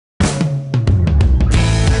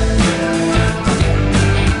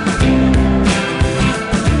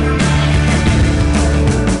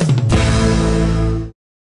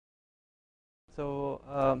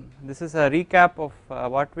this is a recap of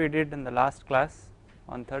what we did in the last class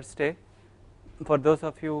on Thursday. For those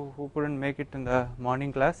of you who couldn't make it in the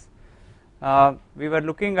morning class, we were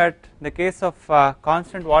looking at the case of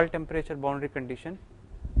constant wall temperature boundary condition,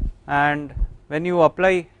 and when you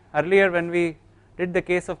apply earlier when we did the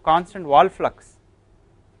case of constant wall flux,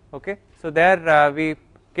 okay, so there we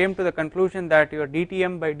came to the conclusion that your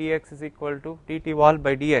dTm by dx is equal to dt wall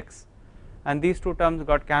by dx, and these two terms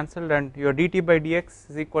got cancelled and your dt by dx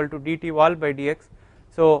is equal to dt wall by dx.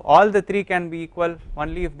 So all the three can be equal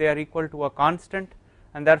only if they are equal to a constant,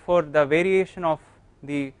 and therefore the variation of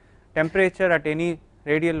the temperature at any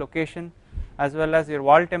radial location as well as your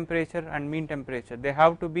wall temperature and mean temperature, they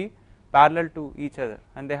have to be parallel to each other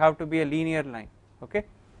and they have to be a linear line. Okay.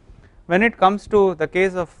 When it comes to the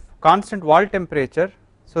case of constant wall temperature,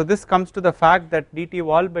 so this comes to the fact that dt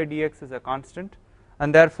wall by dx is a constant,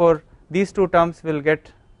 and therefore these two terms will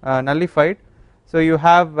get nullified. So you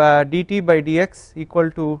have dt by dx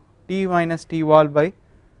equal to t minus t wall by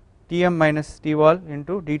tm minus t wall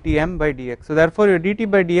into dtm by dx. So therefore your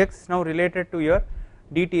dt by dx is now related to your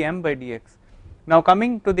dtm by dx. Now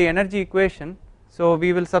coming to the energy equation, so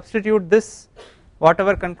we will substitute this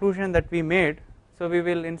whatever conclusion that we made. So we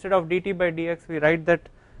will, instead of dt by dx, we write that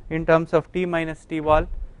in terms of t minus t wall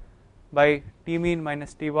by t mean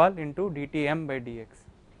minus t wall into dtm by dx.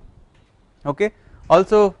 Okay.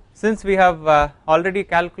 Also, since we have already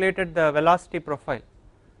calculated the velocity profile,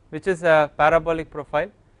 which is a parabolic profile,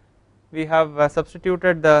 we have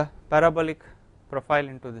substituted the parabolic profile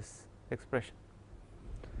into this expression.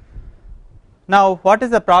 Now what is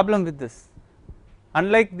the problem with this?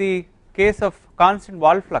 Unlike the case of constant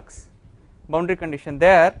wall flux boundary condition,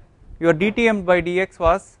 there your dTm by dx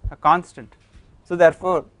was a constant. So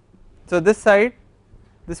therefore, so this side,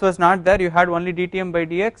 this was not there, you had only dTm by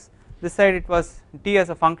dx, this side it was t as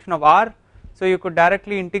a function of r, so you could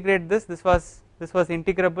directly integrate this, this was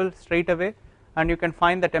integrable straight away, and you can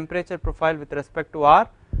find the temperature profile with respect to r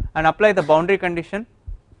and apply the boundary condition.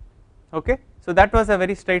 Okay. So that was a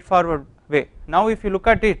very straightforward way. Now if you look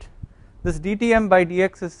at it, this dTm by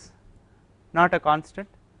dx is not a constant.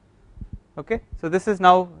 Okay. So this is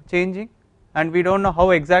now changing and we do not know how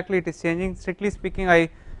exactly it is changing. Strictly speaking,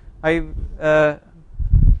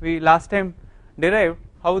 we last time derived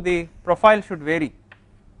how the profile should vary.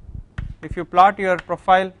 If you plot your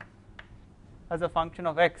profile as a function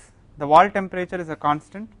of x, the wall temperature is a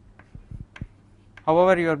constant,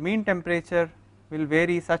 however your mean temperature will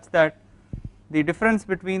vary such that the difference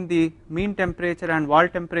between the mean temperature and wall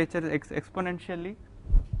temperature is exponentially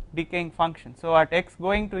decaying function. So at x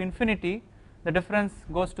going to infinity, the difference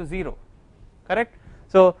goes to 0, correct.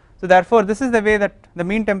 So therefore this is the way that the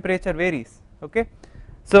mean temperature varies. Okay.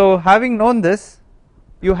 So having known this,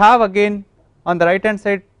 you have again on the right hand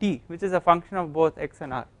side t, which is a function of both x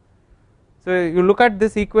and r. So you look at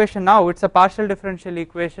this equation now, it is a partial differential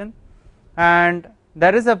equation, and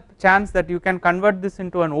there is a chance that you can convert this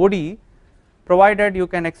into an ODE provided you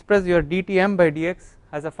can express your dTm by dx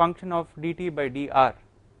as a function of dt by dr.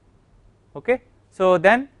 Okay. So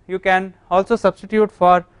then you can also substitute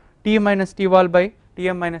for t minus t wall by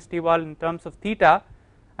tm minus t wall in terms of theta,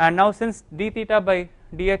 and now since d theta by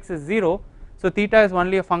dx is 0, so theta is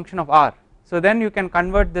only a function of r. So then you can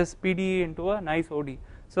convert this PDE into a nice ODE.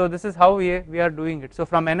 So this is how we are doing it. So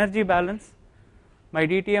from energy balance, my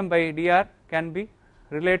dTm by dr can be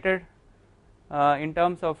related in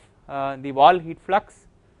terms of the wall heat flux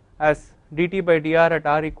as dt by dr at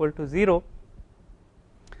r equal to 0,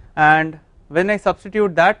 and when I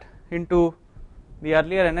substitute that into the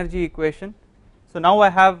earlier energy equation, so now I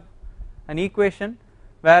have an equation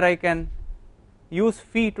where I can use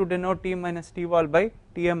phi to denote t minus t wall by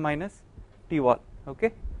tm minus t wall.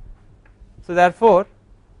 Okay. So therefore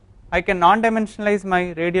I can non-dimensionalize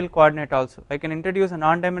my radial coordinate also. I can introduce a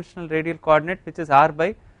non-dimensional radial coordinate which is r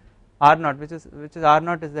by r naught, which is r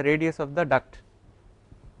naught is the radius of the duct.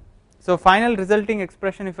 So final resulting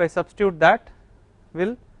expression, if I substitute that,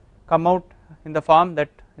 will come out in the form that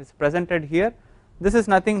is presented here. This is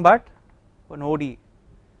nothing but an ODE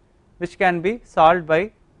which can be solved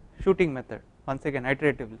by shooting method once again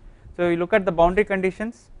iteratively. So you look at the boundary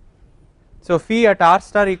conditions, so phi at r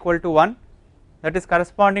star equal to 1, that is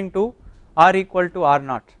corresponding to r equal to r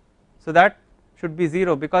naught, so that should be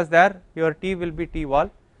 0 because there your t will be t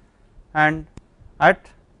wall, and at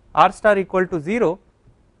r star equal to 0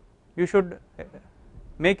 you should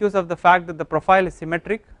make use of the fact that the profile is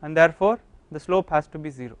symmetric and therefore the slope has to be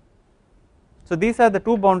 0. So these are the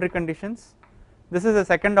two boundary conditions. This is a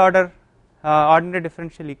second order ordinary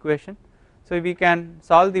differential equation. So we can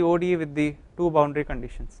solve the ODE with the two boundary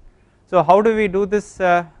conditions. So how do we do this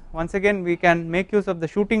once again we can make use of the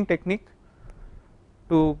shooting technique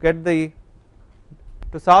to get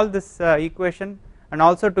to solve this equation and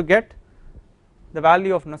also to get the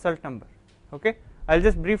value of Nusselt number. Okay, I will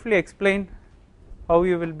just briefly explain how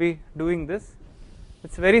you will be doing this.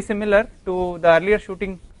 It is very similar to the earlier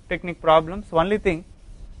shooting technique problems. Only thing,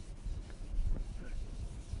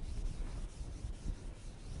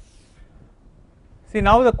 see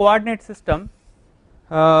now the coordinate system,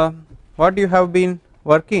 what you have been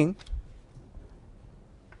working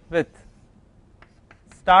with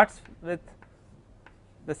starts with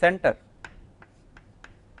the center.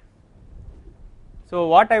 So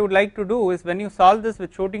what I would like to do is, when you solve this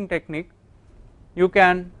with shooting technique, you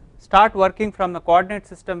can start working from the coordinate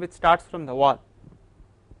system which starts from the wall.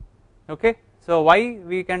 Okay, so why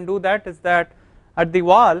we can do that is that at the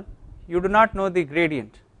wall you do not know the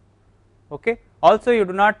gradient. Okay, also you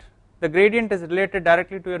do not, the gradient is related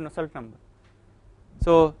directly to your Nusselt number.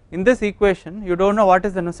 So in this equation you do not know what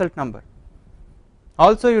is the Nusselt number,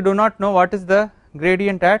 also you do not know what is the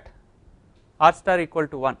gradient at r star equal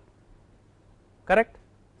to 1, correct.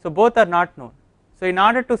 So both are not known. So in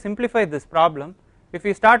order to simplify this problem, if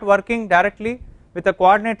we start working directly with a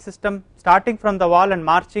coordinate system starting from the wall and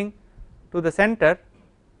marching to the center,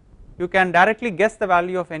 you can directly guess the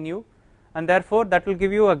value of nu, and therefore that will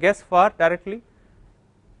give you a guess for directly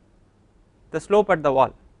the slope at the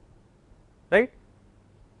wall, right.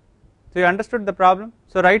 So you understood the problem.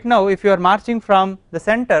 So right now if you are marching from the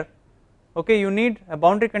center, okay, you need a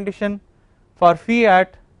boundary condition for phi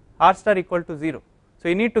at r star equal to 0. So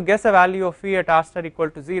you need to guess a value of phi at r star equal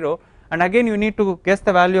to 0, and again you need to guess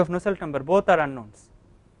the value of Nusselt number, both are unknowns.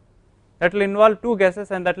 That will involve two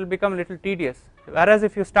guesses and that will become a little tedious, whereas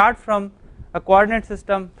if you start from a coordinate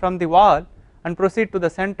system from the wall and proceed to the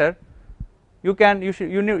center, you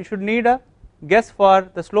should need a guess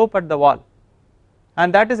for the slope at the wall,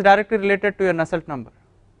 and that is directly related to your Nusselt number.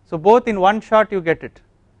 So both in one shot you get it.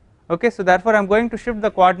 Okay, so therefore I am going to shift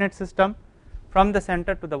the coordinate system from the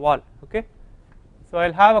center to the wall. Okay, so I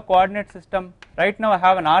will have a coordinate system. Right now I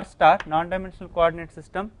have an r star non-dimensional coordinate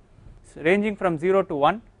system ranging from 0 to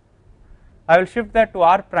 1. I will shift that to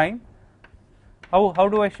r prime. How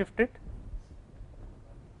do I shift it?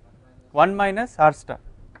 1 minus r star,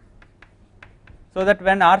 so that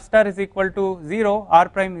when r star is equal to 0, r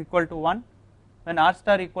prime equal to 1, when r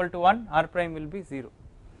star equal to 1, r prime will be 0.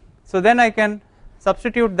 So then I can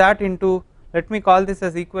substitute that into, let me call this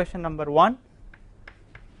as equation number 1,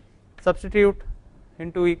 substitute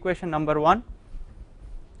into equation number 1,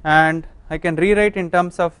 and I can rewrite in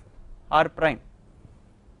terms of r prime.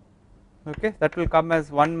 Okay, that will come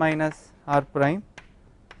as 1 minus r prime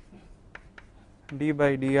d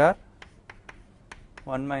by dr,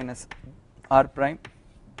 1 minus r prime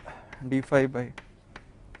d phi by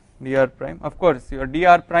dr prime. Of course your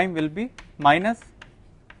dr prime will be minus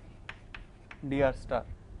dr star,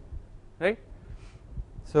 right.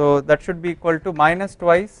 So that should be equal to minus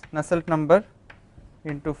twice Nusselt number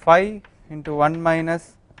into phi into 1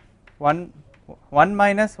 minus 1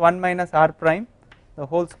 minus r prime the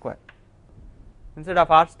whole square. Instead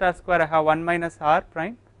of r star square I have 1 minus r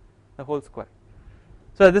prime the whole square.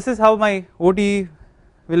 So this is how my ODE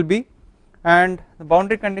will be, and the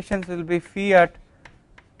boundary conditions will be phi at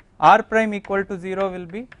r prime equal to 0 will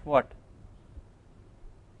be what?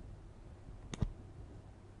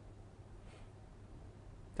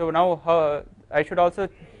 So now I should also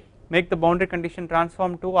make the boundary condition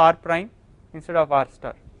transform to r prime instead of r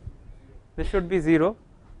star. This should be 0,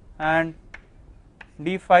 and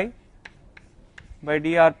d phi by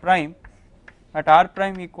dr prime at r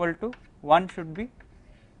prime equal to 1 should be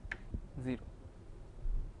 0.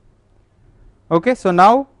 Okay, so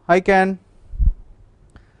now I can,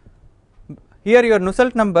 here your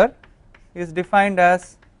Nusselt number is defined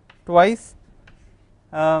as twice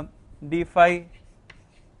d phi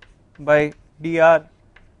by dr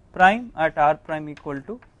prime at r prime equal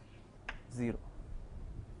to 0.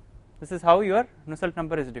 This is how your Nusselt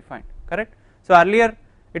number is defined, correct. So earlier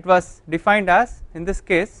it was defined as, in this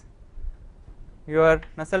case your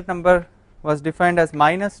Nusselt number was defined as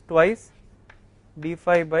minus twice d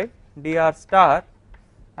phi by dr star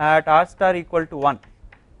at r star equal to 1.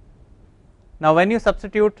 Now when you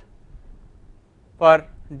substitute for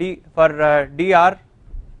dr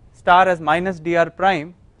star as minus dr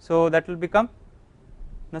prime, so that will become,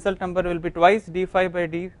 Nusselt number will be twice d phi by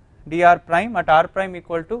dr prime at r prime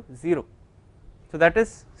equal to 0. So that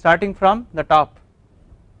is starting from the top,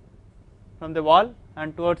 from the wall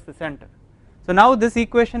and towards the center. So now this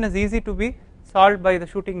equation is easy to be solved by the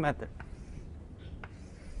shooting method.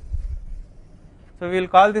 So we will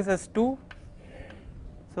call this as 2.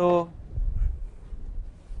 So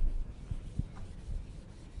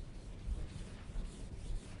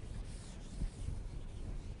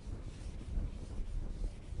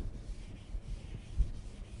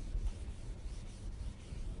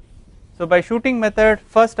So by shooting method,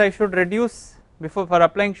 first I should reduce, before for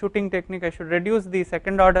applying shooting technique I should reduce the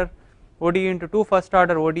second order ODE into two first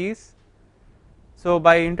order ODEs. So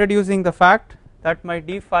by introducing the fact that my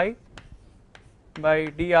d phi by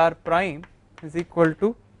dr prime is equal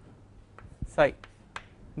to psi,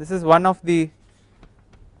 this is one of the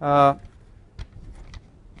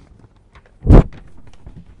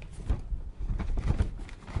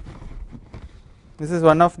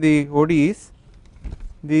ODEs.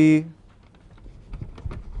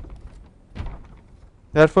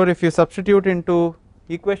 Therefore if you substitute into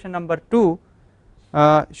equation number 2,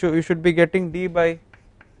 you should be getting d by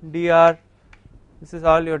dr, this is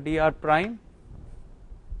all your dr prime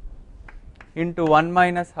into 1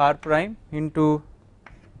 minus r prime into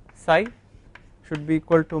psi should be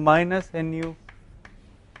equal to minus nu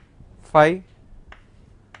phi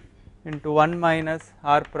into 1 minus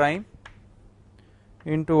r prime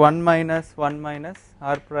into 1 minus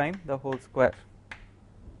r prime the whole square.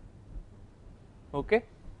 Okay,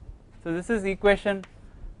 so this is equation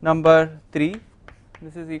number 3,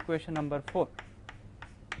 this is equation number 4.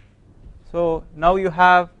 So now you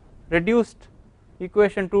have reduced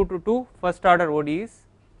equation 2 to 2 first order ODEs,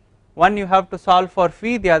 one you have to solve for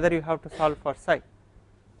phi, the other you have to solve for psi.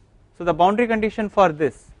 So the boundary condition for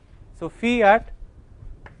this, so phi at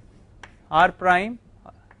r prime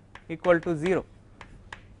equal to 0,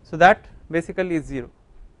 so that basically is 0.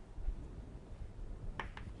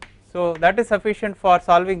 So that is sufficient for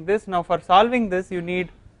solving this. Now for solving this you need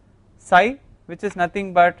psi, which is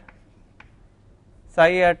nothing but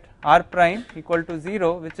psi at r prime equal to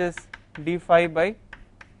 0, which is d phi by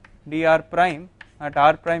dr prime at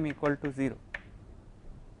r prime equal to 0.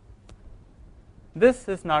 This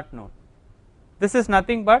is not known, this is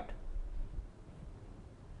nothing but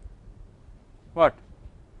what?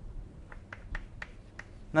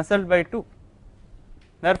 Nusselt by 2.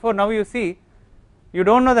 Therefore now you see you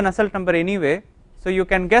do not know the Nusselt number anyway, so you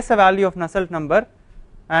can guess a value of Nusselt number,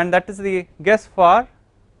 and that is the guess for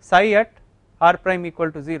psi at r prime equal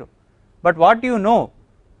to 0. But what you know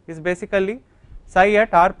is basically psi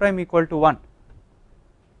at r prime equal to 1.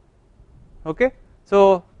 Okay,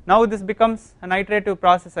 so now this becomes an iterative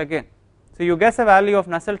process again. So you guess a value of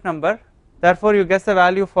Nusselt number, therefore you guess a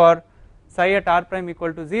value for psi at r prime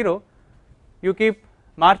equal to 0, you keep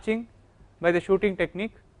marching by the shooting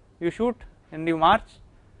technique, you shoot and you march,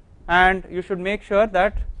 and you should make sure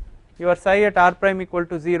that your psi at r prime equal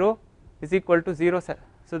to 0 is equal to 0,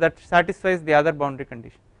 so that satisfies the other boundary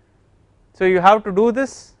condition. So you have to do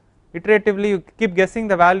this iteratively, you keep guessing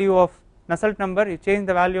the value of Nusselt number, you change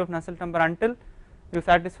the value of Nusselt number until you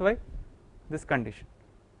satisfy this condition.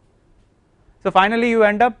 So finally you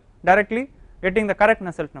end up directly getting the correct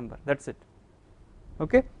Nusselt number, that is it.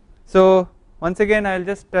 Okay, so once again I will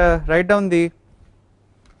just write down the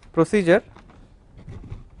procedure.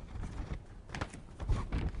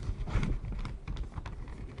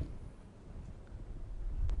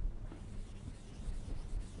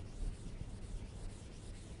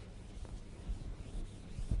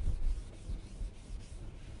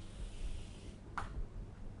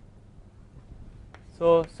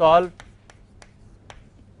 So solve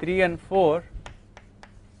 3 and 4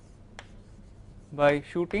 by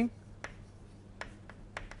shooting.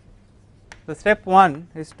 So step 1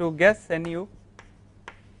 is to guess nu,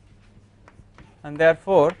 and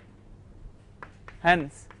therefore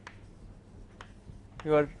hence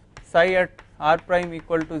your psi at r prime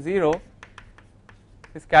equal to 0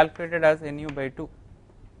 is calculated as nu by 2.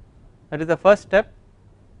 That is the first step.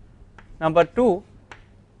 Number 2,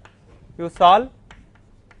 you solve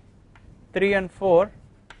 3 and 4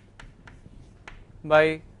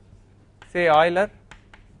 by say Euler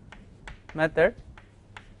method.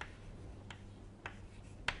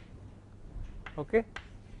 Okay,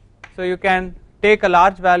 so you can take a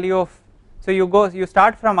large value of, so you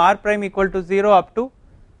start from r prime equal to 0 up to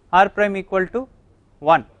r prime equal to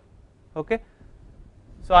 1. Okay,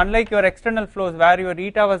 so unlike your external flows where your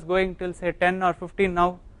eta was going till say 10 or 15,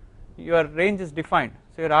 now your range is defined.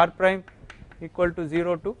 So your r prime equal to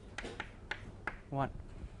 0 to 1,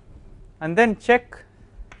 and then check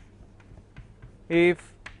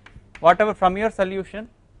if whatever from your solution,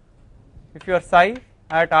 if your psi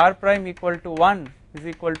at r prime equal to 1 is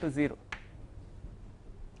equal to 0.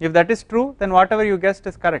 If that is true, then whatever you guessed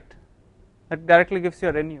is correct, that directly gives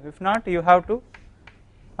your nu. If not, you have to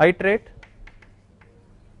iterate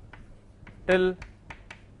till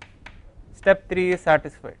step 3 is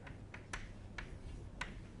satisfied.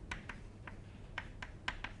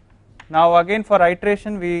 Now again for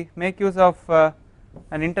iteration we make use of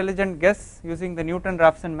an intelligent guess using the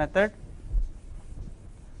Newton-Raphson method.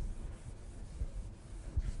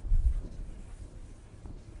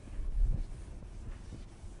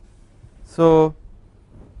 So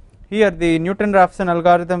here the Newton-Raphson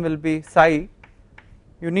algorithm will be psi.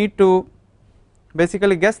 You need to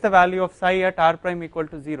basically guess the value of psi at r prime equal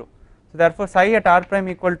to 0. So therefore psi at r prime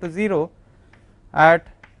equal to 0 at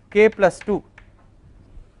k plus 2.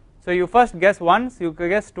 So you first guess once, you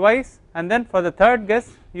guess twice, and then for the third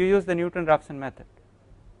guess you use the Newton-Raphson method,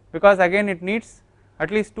 because again it needs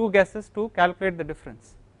at least 2 guesses to calculate the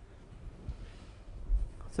difference.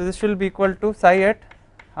 So this will be equal to psi at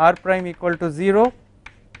r prime equal to 0,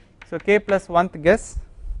 so k plus 1th guess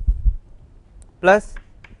plus,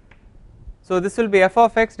 so this will be f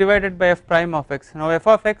of x divided by f prime of x. Now f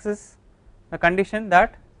of x is a condition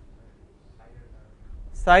that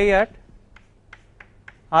psi at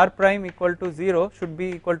r prime equal to 0 should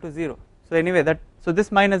be equal to 0. So anyway that, so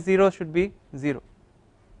this minus 0 should be 0,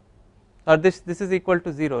 or this is equal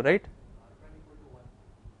to 0, right?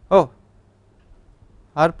 Oh,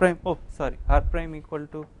 r prime, oh sorry, r prime equal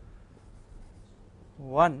to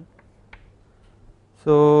 1.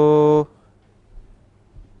 So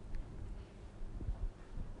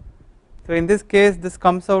in this case this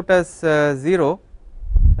comes out as 0,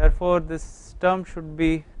 therefore this term should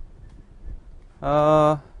be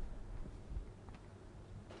I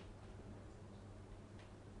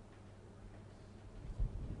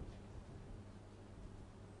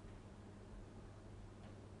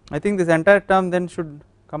think this entire term then should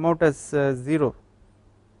come out as 0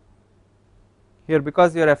 here,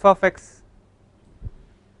 because your f of x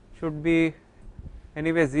should be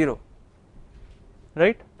anyway 0,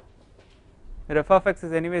 right? Your f of x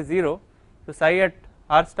is anyway 0, so psi at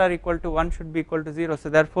r star equal to 1 should be equal to 0. So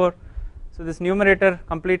therefore, so this numerator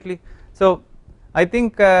completely, so I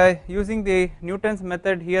think using the Newton's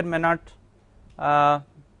method here may not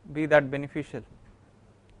be that beneficial,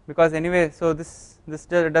 because anyway, so this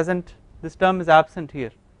doesn't, this term is absent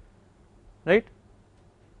here, right?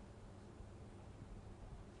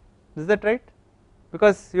 Is that right?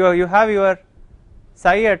 Because you have your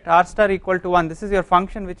psi at r star equal to 1, this is your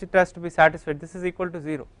function which it has to be satisfied, this is equal to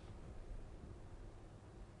 0,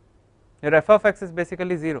 your f of x is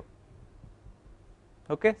basically 0,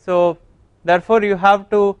 okay. So therefore you have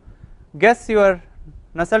to guess your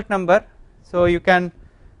Nusselt number, so you can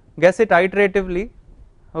guess it iteratively,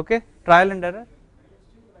 okay, trial and error.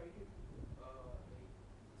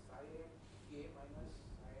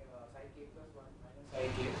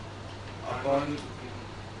 Upon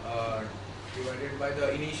divided by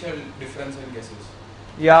the initial difference in guesses.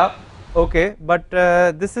 Yeah, okay, but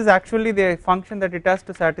this is actually the function that it has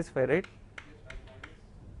to satisfy, right?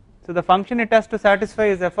 So the function it has to satisfy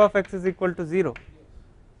is f of x is equal to 0.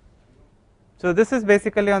 So this is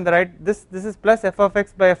basically on the right, this is plus f of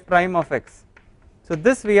x by f prime of x. So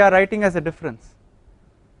this we are writing as a difference,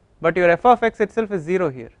 but your f of x itself is 0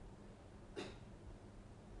 here,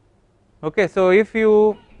 okay. So if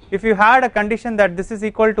you had a condition that this is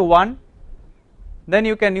equal to 1, then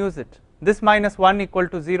you can use it. This minus 1 equal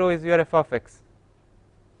to 0 is your f of x,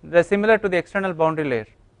 they are similar to the external boundary layer,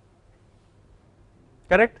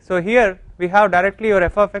 correct. So here we have directly your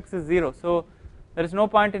f of x is 0, so there is no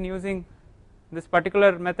point in using this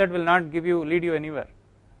particular method, will not give you, lead you anywhere.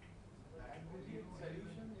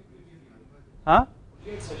 Huh?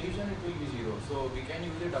 Only solution it will be 0, so we can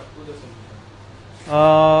use it up to the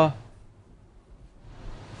solution.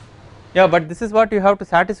 Yeah, but this is what you have to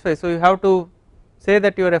satisfy, so you have to say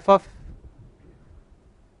that your f of,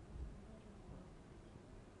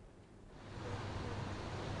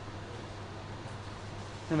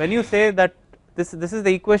 when you say that this is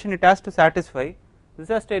the equation it has to satisfy, this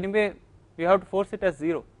has to anyway, we have to force it as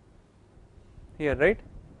 0 here, right?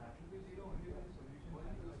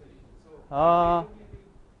 Come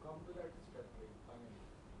to that step,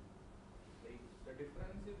 like the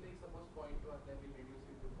difference is like suppose 0.1, then we reduce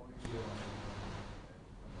it to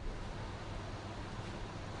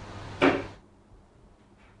 0.01.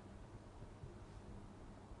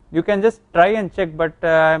 You can just try and check, but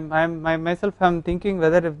I myself am thinking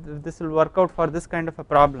whether if this will work out for this kind of a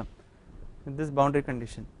problem with this boundary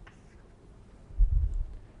condition,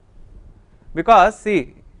 because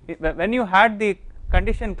see, when you had the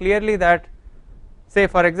condition clearly that, say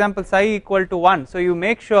for example psi equal to 1, so you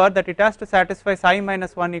make sure that it has to satisfy psi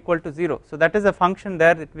minus 1 equal to 0, so that is a function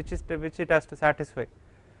there which it has to satisfy,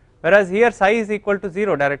 whereas here psi is equal to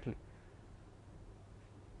 0 directly,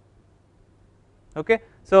 okay.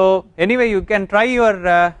 So anyway you can try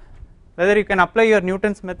your whether you can apply your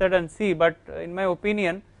Newton's method and see, but in my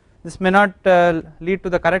opinion this may not lead to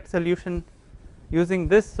the correct solution using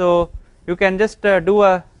this, so you can just do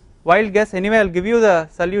a wild guess. Anyway I will give you the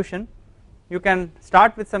solution, you can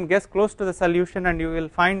start with some guess close to the solution and you will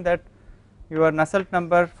find that your Nusselt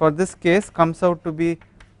number for this case comes out to be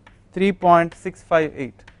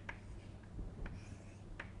 3.658.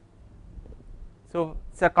 So it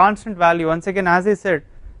is a constant value. Once again, as I said,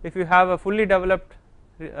 if you have a fully developed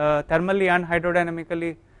thermally and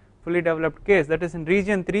hydrodynamically fully developed case, that is in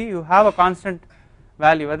region 3, you have a constant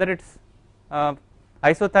value, whether it is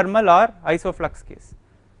isothermal or isoflux case.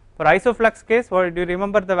 For isoflux case, what do you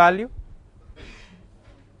remember the value?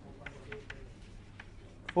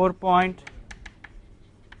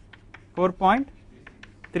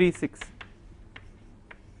 4.36.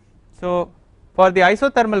 So for the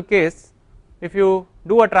isothermal case, if you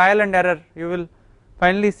do a trial and error, you will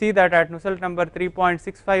finally see that at Nusselt number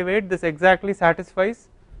 3.658 this exactly satisfies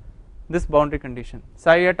this boundary condition.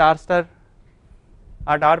 Psi at r star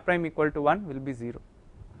at r prime equal to 1 will be 0.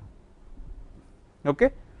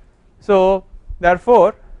 Okay. So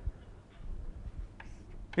therefore,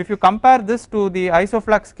 if you compare this to the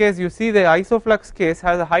isoflux case, you see the isoflux case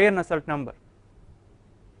has a higher Nusselt number.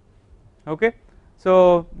 Okay.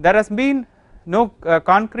 So there has been no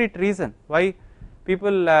concrete reason why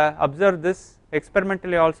people observe this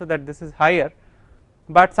experimentally also that this is higher,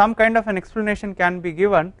 but some kind of an explanation can be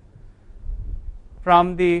given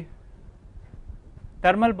from the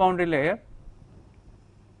thermal boundary layer.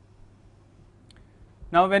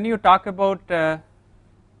 Now when you talk about the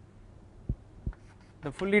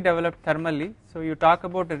fully developed thermally, so you talk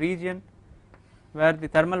about a region where the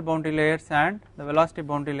thermal boundary layers and the velocity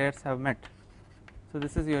boundary layers have met. So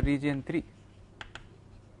this is your region 3.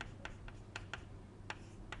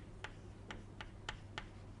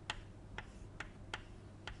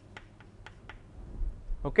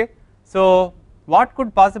 Okay. So what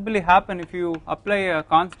could possibly happen if you apply a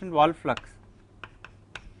constant wall flux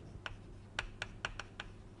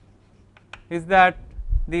is that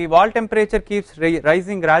the wall temperature keeps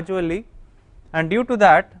rising gradually, and due to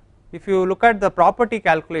that, if you look at the property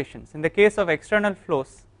calculations, in the case of external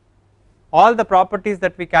flows, all the properties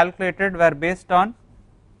that we calculated were based on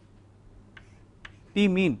T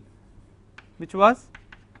mean, which was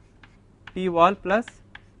T wall plus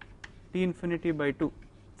T infinity by 2. It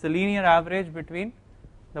is a linear average between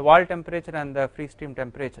the wall temperature and the free stream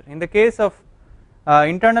temperature. In the case of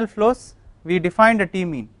internal flows, we defined a T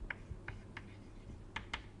mean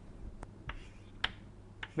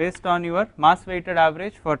based on your mass weighted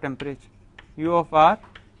average for temperature, U of r,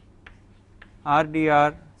 r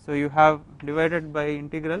dr. So you have divided by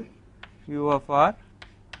integral U of r,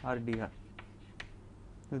 r dr.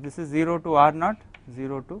 So this is 0 to r naught,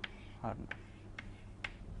 0 to r naught.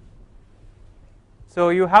 So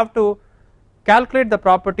you have to calculate the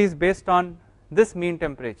properties based on this mean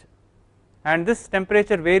temperature, and this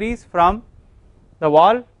temperature varies from the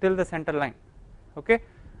wall till the center line. Okay.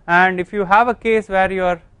 And if you have a case where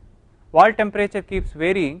your wall temperature keeps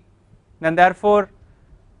varying, then therefore,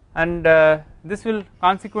 and this will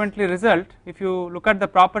consequently result, if you look at the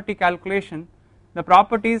property calculation, the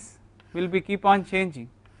properties will be keep on changing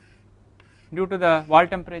due to the wall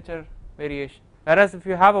temperature variation. Whereas if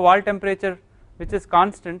you have a wall temperature which is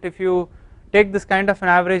constant, if you take this kind of an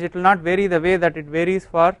average, it will not vary the way that it varies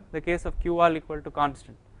for the case of q wall equal to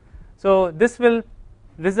constant. So this will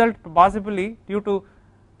result possibly due to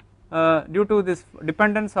this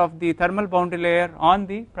dependence of the thermal boundary layer on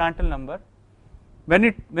the Prandtl number.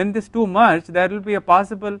 When these two merge, there will be a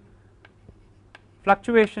possible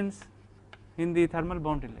fluctuations in the thermal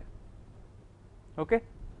boundary layer. Okay.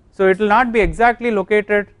 So it will not be exactly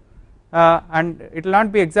located and it will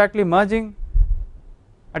not be exactly merging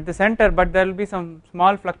at the center, but there will be some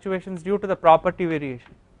small fluctuations due to the property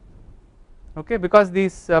variation. Okay, because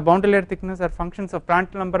these boundary layer thickness are functions of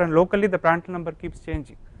Prandtl number, and locally the Prandtl number keeps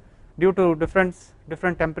changing due to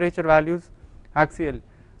different temperature values axially.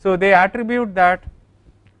 So they attribute that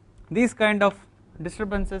these kind of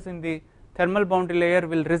disturbances in the thermal boundary layer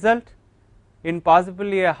will result in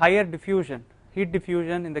possibly a higher diffusion, heat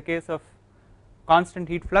diffusion in the case of constant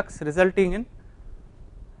heat flux, resulting in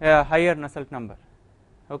a higher Nusselt number.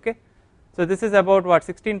 Okay. So this is about what,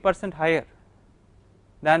 16% higher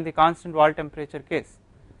than the constant wall temperature case.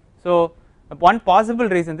 So one possible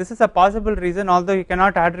reason, this is a possible reason, although you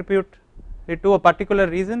cannot attribute it to a particular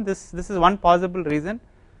reason, this is one possible reason.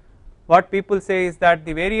 What people say is that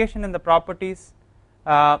the variation in the properties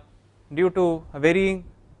due to varying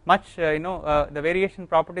much, the variation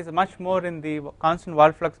properties are much more in the constant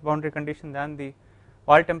wall flux boundary condition than the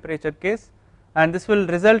wall temperature case, and this will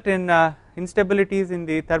result in instabilities in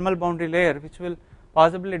the thermal boundary layer, which will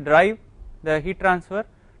possibly drive the heat transfer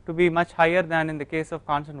to be much higher than in the case of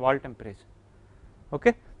constant wall temperature.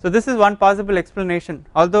 Okay. So this is one possible explanation,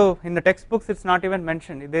 although in the textbooks it is not even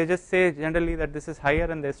mentioned, they just say generally that this is higher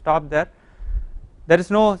and they stop there, there is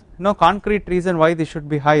no concrete reason why this should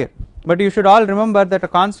be higher, but you should all remember that a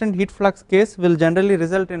constant heat flux case will generally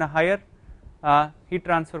result in a higher heat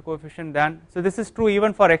transfer coefficient than, so this is true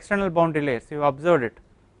even for external boundary layers, you have observed it.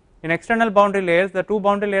 In external boundary layers the two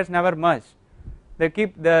boundary layers never merge, they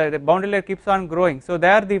keep the boundary layer keeps on growing, so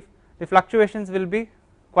there the fluctuations will be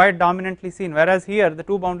quite dominantly seen, whereas here the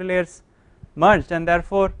two boundary layers merged and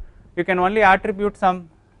therefore you can only attribute some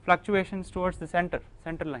fluctuations towards the center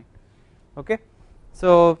line. Okay,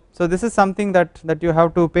 so this is something that you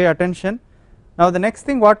have to pay attention. Now the next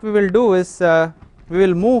thing what we will do is we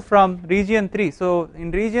will move from region 3. So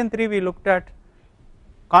in region 3 we looked at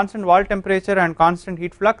constant wall temperature and constant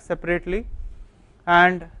heat flux separately,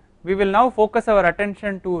 and we will now focus our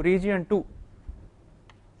attention to region 2,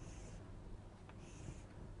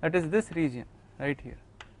 that is this region right here.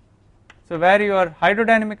 So where you are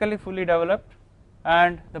hydrodynamically fully developed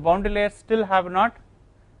and the boundary layers still have not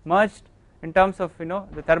merged in terms of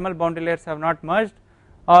the thermal boundary layers have not merged,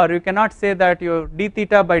 or you cannot say that your d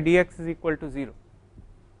theta by dx is equal to 0.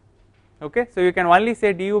 Okay, so you can only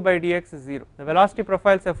say du by dx is 0. The velocity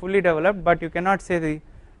profiles are fully developed, but you cannot say the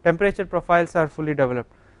temperature profiles are fully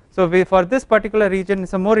developed. So for this particular region,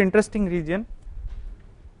 it's a more interesting region.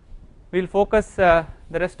 We will focus the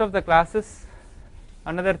rest of the classes,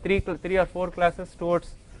 another 3 or 4 classes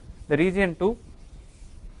towards the region 2.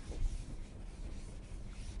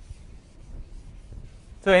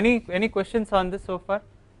 So any questions on this so far?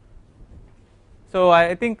 So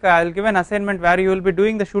I think I will give an assignment where you will be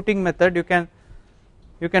doing the shooting method. You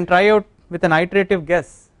can try out with an iterative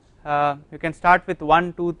guess. You can start with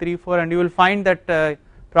 1, 2, 3, 4, and you will find that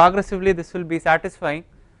progressively this will be satisfying.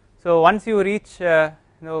 So once you reach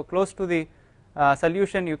close to the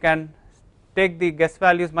solution, you can take the guess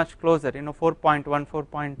values much closer, 4.1,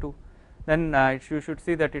 4.2, then you should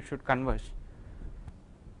see that it should converge.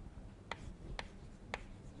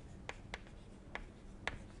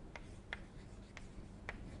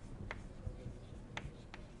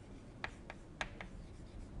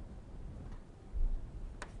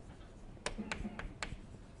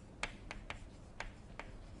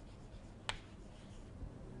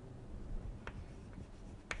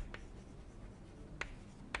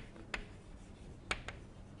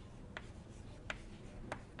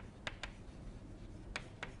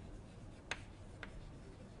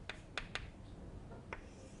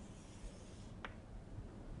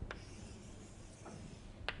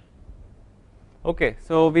 Okay,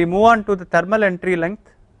 so we move on to the thermal entry length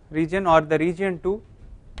region, or the region 2,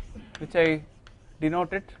 which I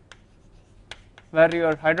denoted, where you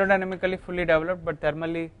are hydrodynamically fully developed but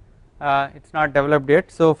thermally it is not developed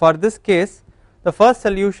yet. So for this case the first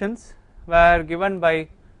solutions were given by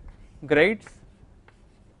Grades.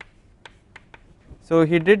 So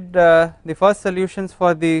he did the first solutions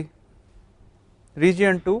for the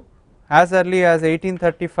region 2 as early as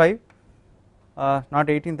 1835. Not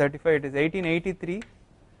 1835, it is 1883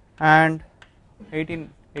 and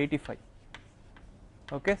 1885.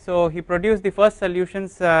 Okay, so he produced the first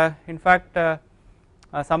solutions. In fact,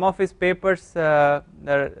 some of his papers are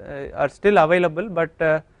still available, but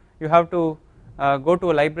you have to go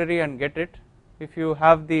to a library and get it if you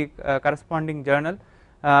have the corresponding journal.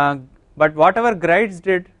 But whatever Grades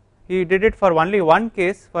did, he did it for only one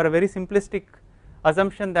case, for a very simplistic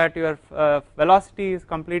assumption that your velocity is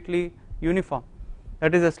completely uniform,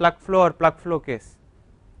 that is a slug flow or plug flow case.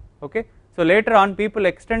 Okay, so later on people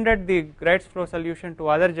extended the Grades flow solution to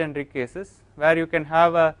other generic cases where you can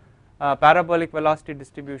have a parabolic velocity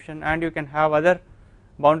distribution and you can have other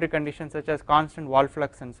boundary conditions such as constant wall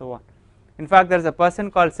flux and so on. In fact, there is a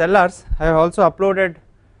person called Sellars. I have also uploaded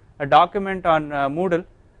a document on Moodle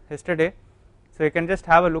yesterday, so you can just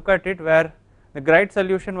have a look at it, where the Grades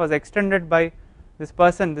solution was extended by this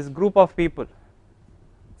person, this group of people.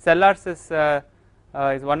 Sellars is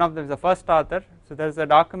one of them, is the first author. So there is a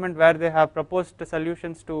document where they have proposed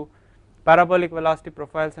solutions to parabolic velocity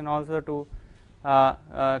profiles and also to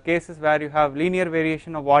cases where you have linear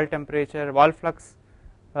variation of wall temperature, wall flux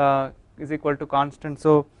is equal to constant.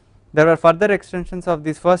 So there were further extensions of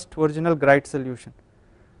this first original Grades solution.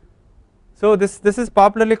 So this is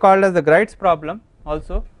popularly called as the Grades problem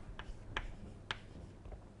also.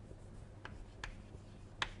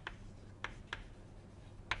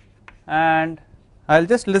 And I will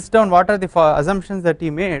just list down what are the assumptions that he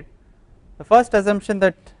made. The first assumption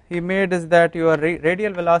that he made is that your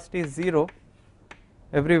radial velocity is 0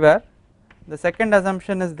 everywhere. The second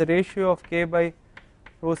assumption is the ratio of k by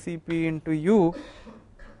rho Cp into u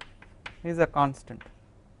is a constant.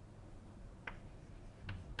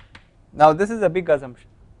 Now this is a big assumption.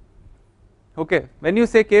 Okay, when you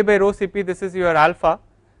say k by rho Cp, this is your alpha.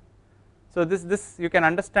 So this you can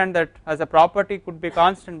understand that as a property could be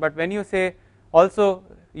constant, but when you say also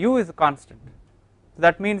u is a constant, so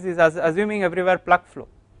that means is assuming everywhere plug flow.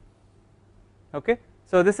 Okay,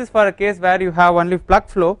 so this is for a case where you have only plug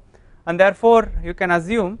flow, and therefore you can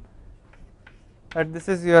assume that this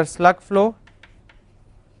is your slug flow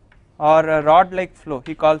or a rod like flow,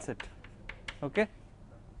 he calls it. Okay,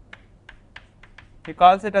 he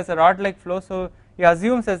calls it as a rod like flow, so he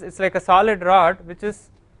assumes as it's like a solid rod which is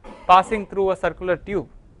passing through a circular tube.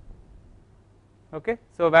 Okay,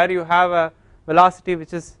 so where you have a velocity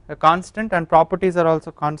which is a constant and properties are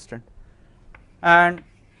also constant, and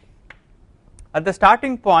at the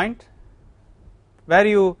starting point where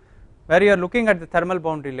you are looking at the thermal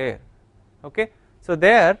boundary layer. Okay, so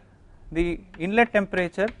there the inlet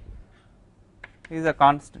temperature is a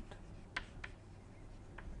constant.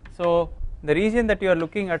 So the region that you are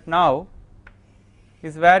looking at now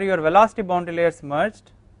is where your velocity boundary layers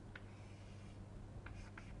merged,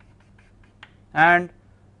 and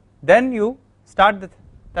then you start the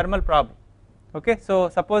thermal problem. Okay, so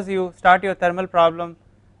suppose you start your thermal problem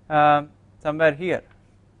somewhere here.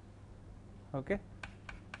 Okay,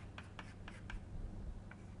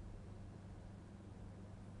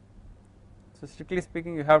 so strictly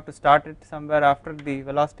speaking you have to start it somewhere after the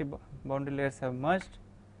velocity boundary layers have merged.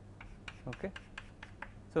 Okay,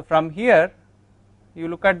 so from here you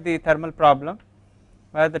look at the thermal problem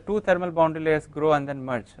where the two thermal boundary layers grow and then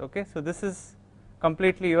merge. Okay, so this is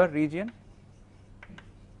completely your region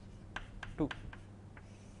 2.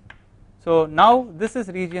 So now this is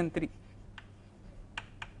region 3.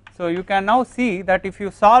 So you can now see that if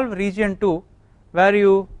you solve region 2 where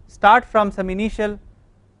you start from some initial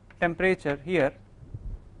temperature here,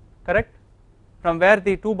 correct, from where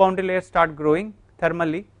the two boundary layers start growing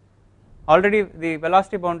thermally, already the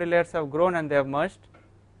velocity boundary layers have grown and they have merged,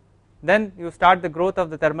 then you start the growth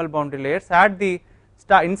of the thermal boundary layers. At the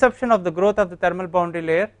inception of the growth of the thermal boundary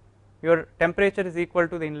layer, your temperature is equal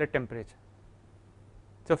to the inlet temperature.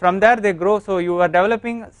 So from there they grow, so you are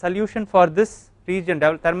developing a solution for this region,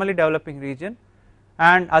 thermally developing region,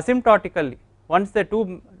 and asymptotically once the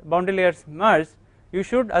two boundary layers merge, you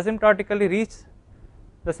should asymptotically reach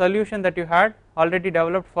the solution that you had already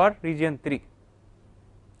developed for region 3,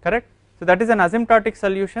 correct. So that is an asymptotic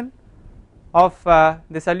solution of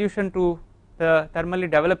the solution to the thermally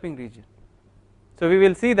developing region. So we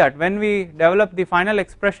will see that when we develop the final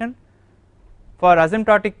expression for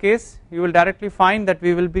asymptotic case, you will directly find that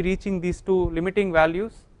we will be reaching these two limiting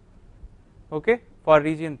values, okay, for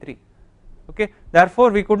region 3. Okay,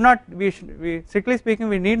 therefore we could not, we strictly speaking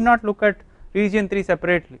we need not look at region 3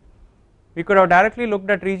 separately. We could have directly looked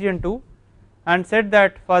at region 2 and said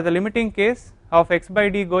that for the limiting case of x by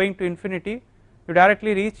d going to infinity, you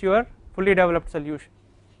directly reach your fully developed solution.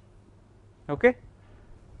 Okay.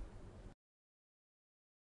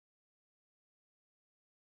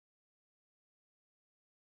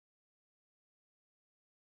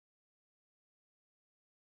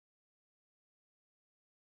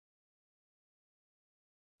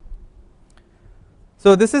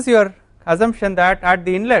 So this is your assumption that at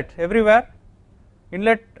the inlet, everywhere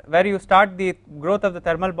inlet where you start the growth of the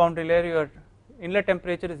thermal boundary layer, your inlet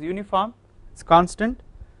temperature is uniform, it is constant,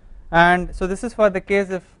 and so this is for the case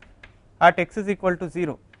if at x is equal to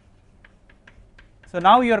 0. So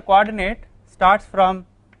now your coordinate starts from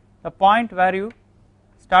a point where you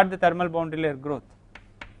start the thermal boundary layer growth.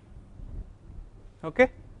 Okay,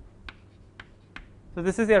 so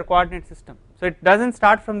this is your coordinate system. So it does not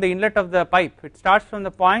start from the inlet of the pipe, it starts from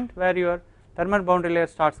the point where your thermal boundary layer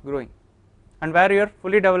starts growing and where your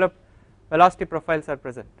fully developed velocity profiles are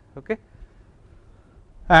present. Okay,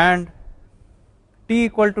 and T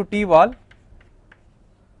equal to T wall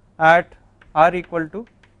at R equal to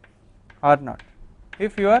R naught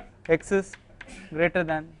if your x is greater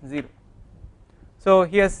than 0. So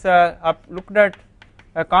he has looked at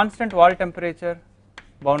a constant wall temperature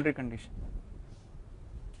boundary condition.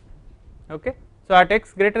 Okay, so at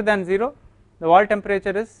x greater than 0 the wall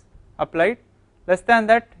temperature is applied, less than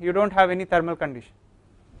that you do not have any thermal condition.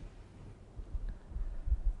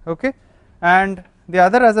 Okay, and the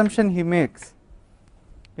other assumption he makes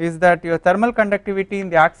is that your thermal conductivity in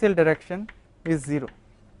the axial direction is 0,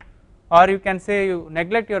 or you can say you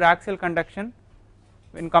neglect your axial conduction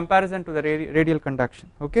in comparison to the radial conduction.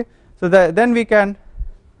 Okay, so then we can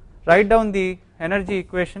write down the energy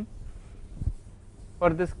equation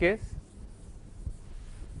for this case.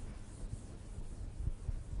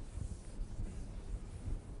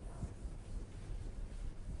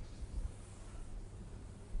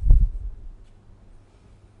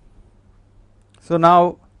 So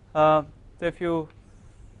now so if you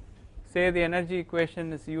say the energy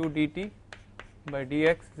equation is u dt, by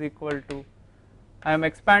dx is equal to, I am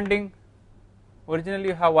expanding, originally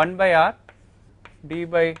you have 1 by r, d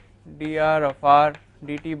by dr of r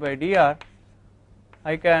dt by dr,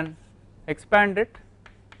 I can expand it,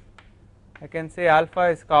 I can say alpha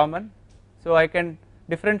is common, so I can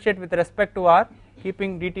differentiate with respect to r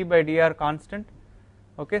keeping dt by dr constant,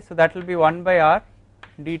 okay, so that will be 1 by r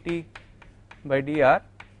dt by dr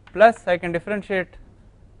plus I can differentiate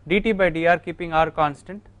dt by dr keeping r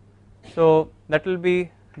constant, so that will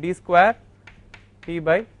be d square t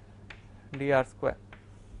by dr square.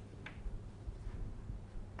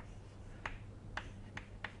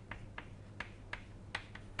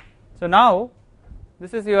 So now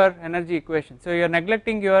this is your energy equation. So you are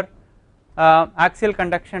neglecting your axial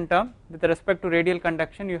conduction term with respect to radial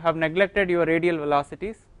conduction, you have neglected your radial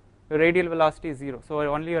velocities, your radial velocity is 0, so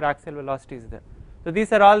only your axial velocity is there. So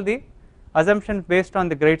these are all the assumptions based on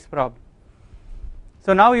the Grade's problem.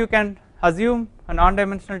 So now you can assume a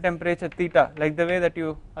non-dimensional temperature theta like the way that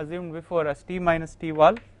you assumed before as T minus T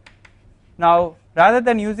wall. Now rather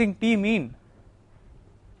than using T mean,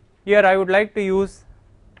 here I would like to use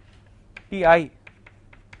Ti.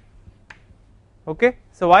 Okay,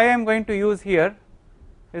 so why I am going to use here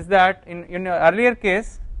is that in your earlier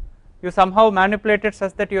case you somehow manipulated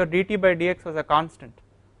such that your dt by dx was a constant.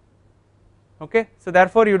 Okay, so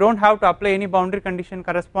therefore you don't have to apply any boundary condition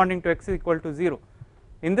corresponding to x is equal to 0.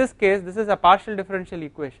 In this case this is a partial differential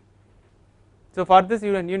equation. So for this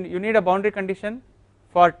you need a boundary condition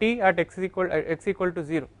for t at x equal to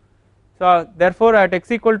 0. So therefore at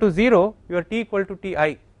x equal to 0 your t equal to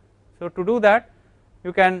Ti. So to do that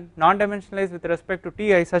you can non-dimensionalize with respect to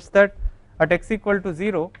Ti such that at x equal to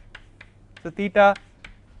 0, so theta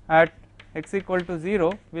at x equal to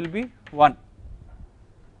 0 will be 1,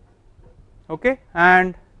 okay,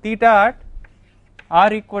 and theta at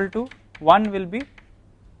r equal to 1 will be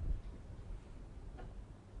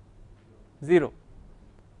 0,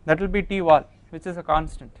 that will be T wall which is a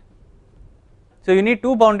constant. So you need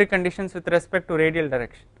two boundary conditions with respect to radial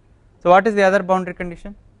direction. So what is the other boundary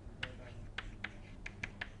condition?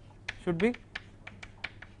 Should be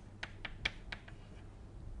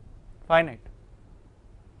finite,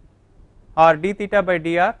 or d theta by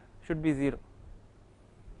dr should be 0.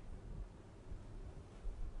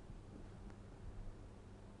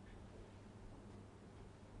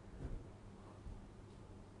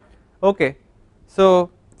 Okay, so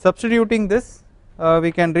substituting this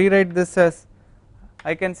we can rewrite this as,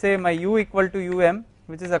 I can say my u equal to um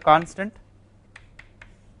which is a constant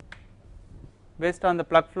based on the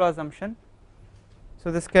plug flow assumption. So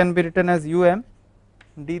this can be written as um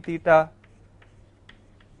d theta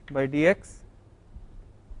by dx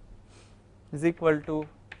is equal to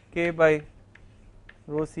k by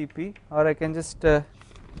rho Cp, or I can just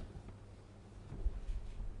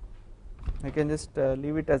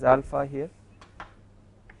leave it as alpha here,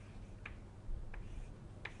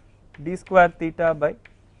 d square theta by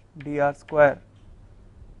dr square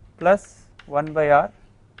plus 1 by r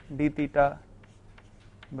d theta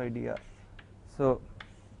by dr. So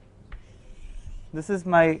this is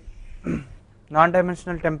my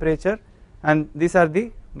non-dimensional temperature and these are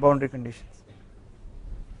the boundary conditions.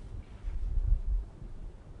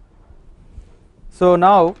 So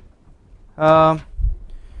now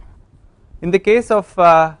in the case of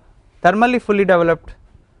thermally fully developed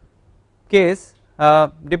case,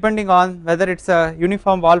 depending on whether it is a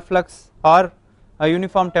uniform wall flux or a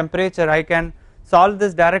uniform temperature, I can solve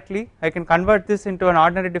this directly, I can convert this into an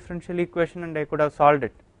ordinary differential equation and I could have solved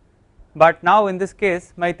it. But now in this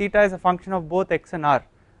case my theta is a function of both x and r,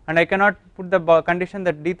 and I cannot put the condition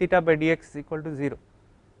that d theta by dx is equal to 0.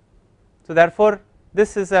 So therefore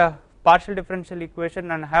this is a partial differential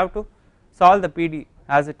equation and I have to solve the PD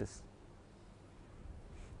as it is.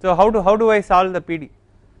 So how do I solve the PD?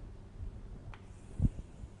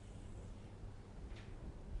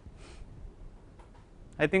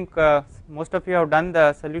 I think most of you have done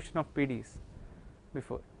the solution of PDs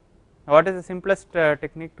before. What is the simplest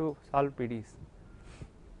technique to solve PDs?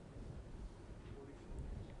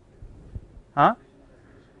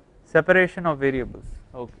 Separation of variables.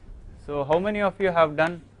 Okay. So how many of you have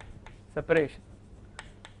done separation?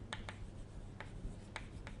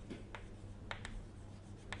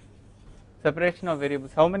 Separation of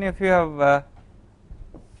variables. How many of you have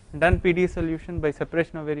done PD solution by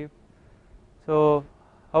separation of variables? So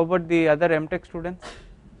how about the other MTech students?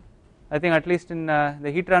 I think at least in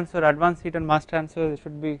the heat transfer, advanced heat and mass transfer, it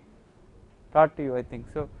should be taught to you, I think.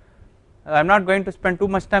 So I am not going to spend too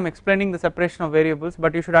much time explaining the separation of variables,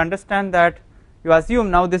 but you should understand that you assume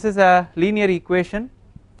now this is a linear equation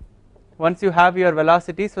once you have your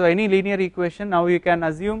velocity. So any linear equation, now you can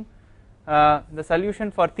assume the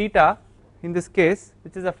solution for theta in this case,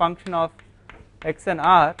 which is a function of x and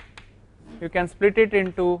r, you can split it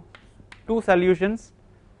into two solutions.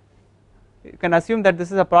 You can assume that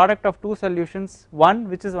this is a product of two solutions, one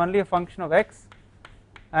which is only a function of x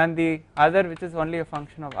and the other which is only a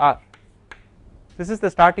function of r. This is the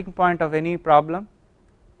starting point of any problem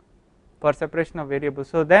for separation of variables.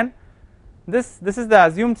 So then this is the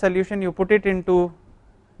assumed solution, you put it into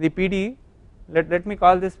the PDE. Let me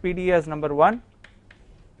call this PDE as number 1.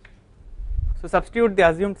 So substitute the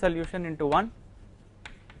assumed solution into 1.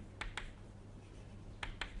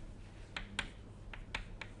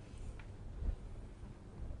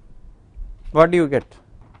 What do you get?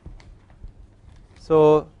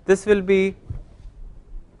 So this will be,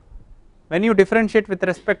 when you differentiate with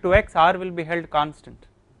respect to x, r will be held constant.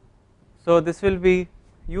 So this will be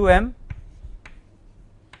um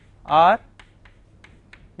r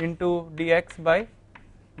into dx by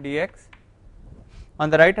dx. On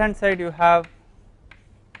the right hand side you have,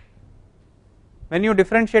 when you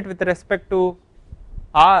differentiate with respect to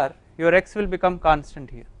r, your x will become constant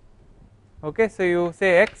here. Okay, so you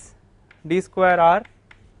say x d square r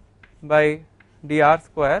by dr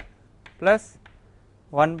square plus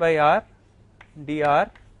 1 by r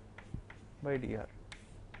dr by dr.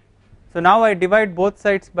 So now I divide both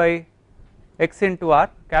sides by x into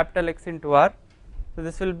r, capital X into r. So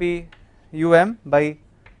this will be by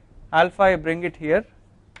alpha, I bring it here,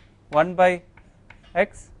 1 by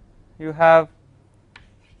x, you have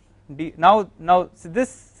d. Now so this,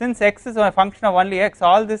 since x is a function of only x,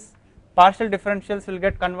 all this partial differentials will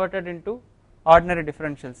get converted into ordinary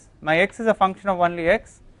differentials. My x is a function of only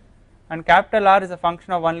x and capital R is a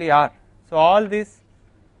function of only r. So all these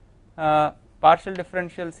partial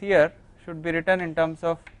differentials here should be written in terms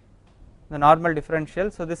of the normal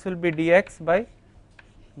differential. So this will be dx by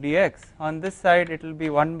dx. On this side it will be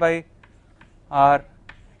 1 by r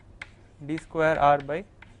d square r by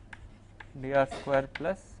dr square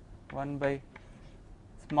plus 1 by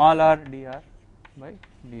small r dr by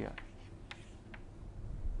dr.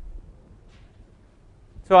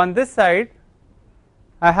 So on this side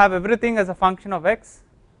I have everything as a function of x,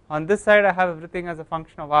 on this side I have everything as a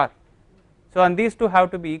function of r. So on these two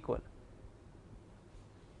have to be equal.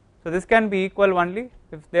 So this can be equal only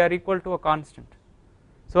if they are equal to a constant.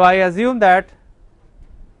 So I assume that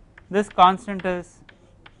this constant is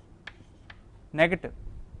negative,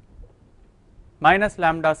 minus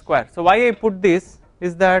lambda square. So why I put this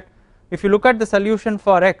is that if you look at the solution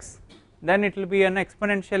for x, then it will be an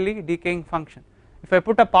exponentially decaying function. If I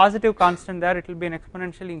put a positive constant there, it will be an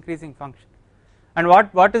exponentially increasing function. And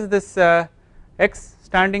what is this x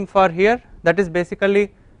standing for here? That is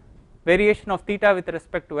basically variation of theta with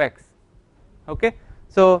respect to x. Okay,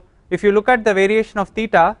 so if you look at the variation of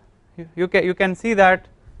theta, you can see that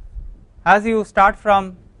as you start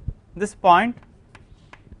from this point,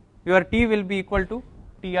 your t will be equal to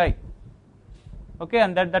ti. Okay,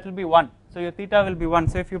 and that will be 1. So your theta will be 1.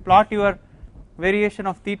 So if you plot your variation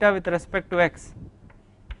of theta with respect to x,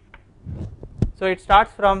 so it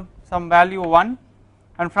starts from some value 1,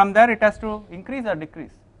 and from there it has to increase or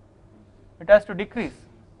decrease. It has to decrease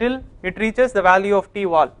till it reaches the value of t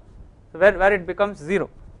wall, so where it becomes 0.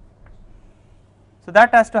 So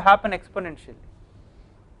that has to happen exponentially,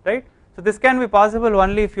 right? So this can be possible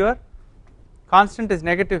only if your constant is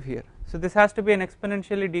negative here. So this has to be an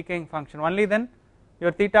exponentially decaying function, only then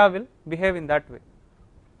your theta will behave in that way.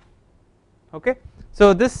 Okay,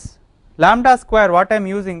 so this lambda square, what I am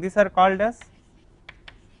using, these are called as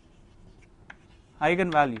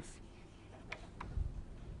eigenvalues.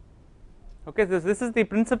 Okay, so this is the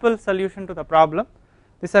principal solution to the problem.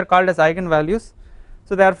 These are called as eigenvalues.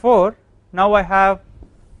 So therefore now I have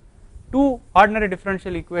two ordinary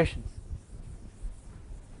differential equations.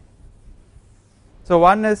 So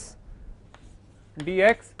one is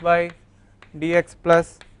dx by dx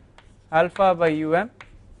plus alpha by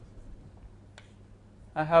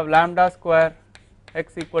I have lambda square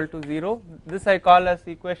x equal to 0. This I call as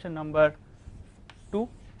equation number 2,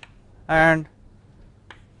 and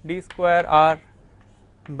d square r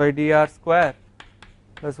by dr square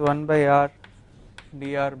plus 1 by r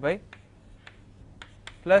dr by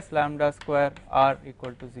plus lambda square r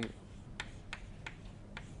equal to 0.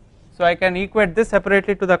 So I can equate this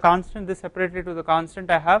separately to the constant, this separately to the constant.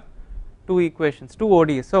 I have two equations, two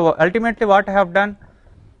ODEs. So ultimately what I have done,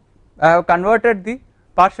 I have converted the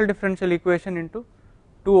partial differential equation into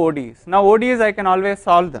two ODEs. Now ODEs I can always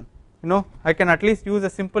solve them, I can at least use a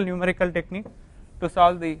simple numerical technique to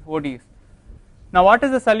solve the ODEs. Now what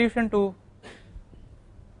is the solution to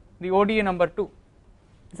the ODE number 2?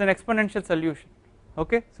 It is an exponential solution.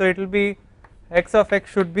 Okay, so it will be x of x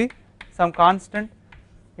should be some constant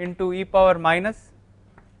into e power minus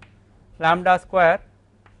lambda square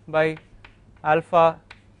by alpha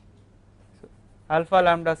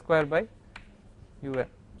lambda square by un.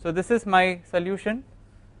 So this is my solution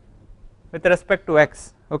with respect to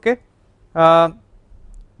x. Okay,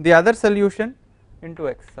 the other solution into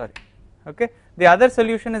x, sorry. Okay, the other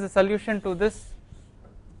solution is a solution to this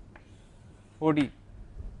ODE.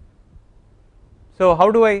 So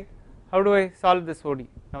how do I solve this ODE?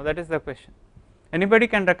 Now that is the question. Anybody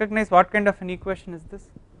can recognize what kind of an equation is this?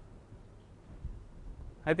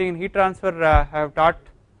 I think in heat transfer I have taught.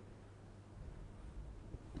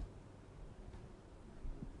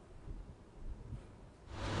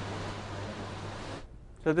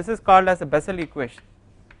 So this is called as a Bessel equation.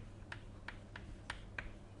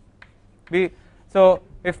 So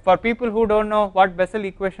if for people who don't know what Bessel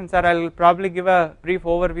equations are, I will probably give a brief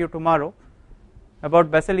overview tomorrow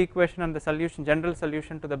about Bessel equation and the solution, general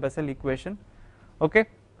solution to the Bessel equation. Okay,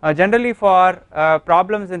 generally for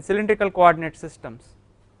problems in cylindrical coordinate systems,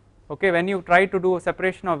 okay, when you try to do a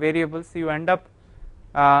separation of variables, you end up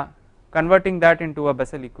converting that into a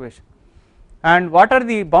Bessel equation. And what are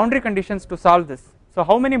the boundary conditions to solve this? So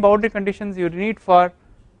how many boundary conditions you need for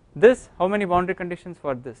this? How many boundary conditions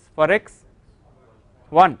for this? For x,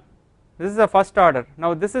 1. This is a first order.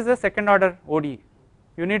 Now this is a second order ODE.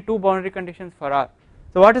 You need 2 boundary conditions for r.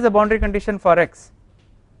 So what is the boundary condition for x?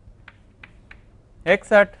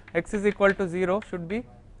 X at x is equal to 0 should be.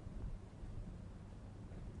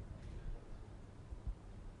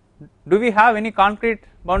 Do we have any concrete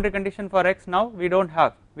boundary condition for x now? We don't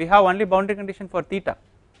have. We have only boundary condition for theta.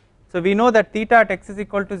 So we know that theta at x is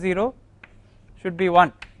equal to 0 should be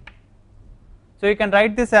 1. So you can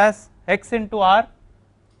write this as x into r,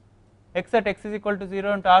 x at x is equal to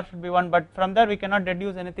 0 into r should be 1, but from there we cannot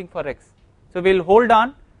deduce anything for x. So we will hold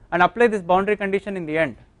on and apply this boundary condition in the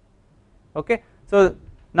end. Okay. So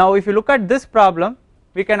now if you look at this problem,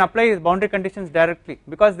 we can apply boundary conditions directly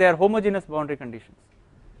because they are homogeneous boundary conditions.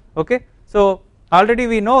 Okay. So already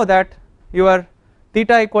we know that your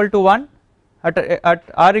theta equal to 1 at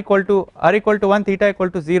r equal to 1, theta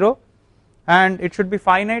equal to 0, and it should be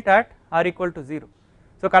finite at r equal to 0.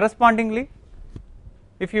 So correspondingly,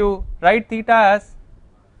 if you write theta as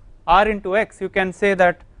r into x, you can say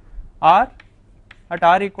that r at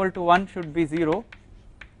r equal to 1 should be 0,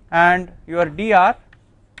 and your dr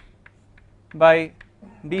by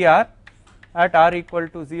dr at r equal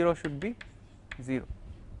to 0 should be 0,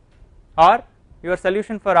 or your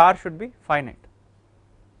solution for r should be finite.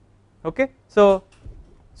 Okay, so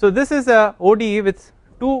this is a ODE with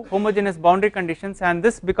 2 homogeneous boundary conditions, and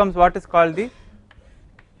this becomes what is called the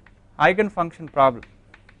eigenfunction problem.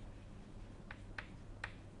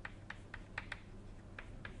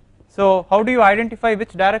 So how do you identify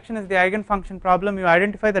which direction is the eigenfunction problem? You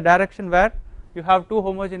identify the direction where you have 2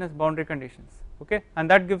 homogeneous boundary conditions, okay, and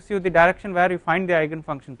that gives you the direction where you find the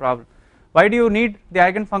eigenfunction problem. Why do you need the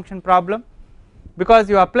eigenfunction problem? Because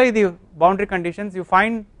you apply the boundary conditions, you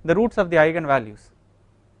find the roots of the eigenvalues.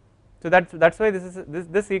 So that's why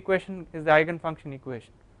this equation is the eigenfunction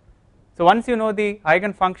equation. So once you know the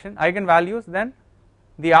eigenvalues, then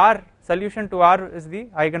the r solution to r is the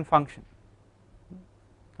eigenfunction.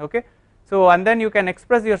 Okay, so and then you can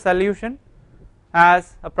express your solution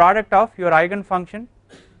as a product of your eigenfunction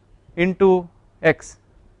into x.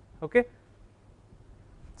 Okay,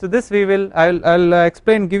 so this I'll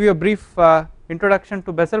explain, give you a brief introduction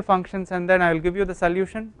to Bessel functions, and then I will give you the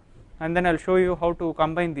solution, and then I will show you how to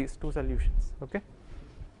combine these 2 solutions. Okay,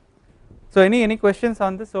 so any questions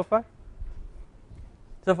on this so far?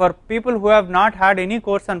 So for people who have not had any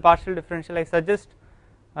course on partial differential, I suggest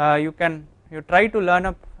you try to learn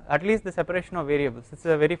up at least the separation of variables. It's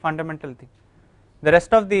a very fundamental thing. The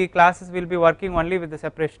rest of the classes will be working only with the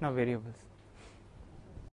separation of variables.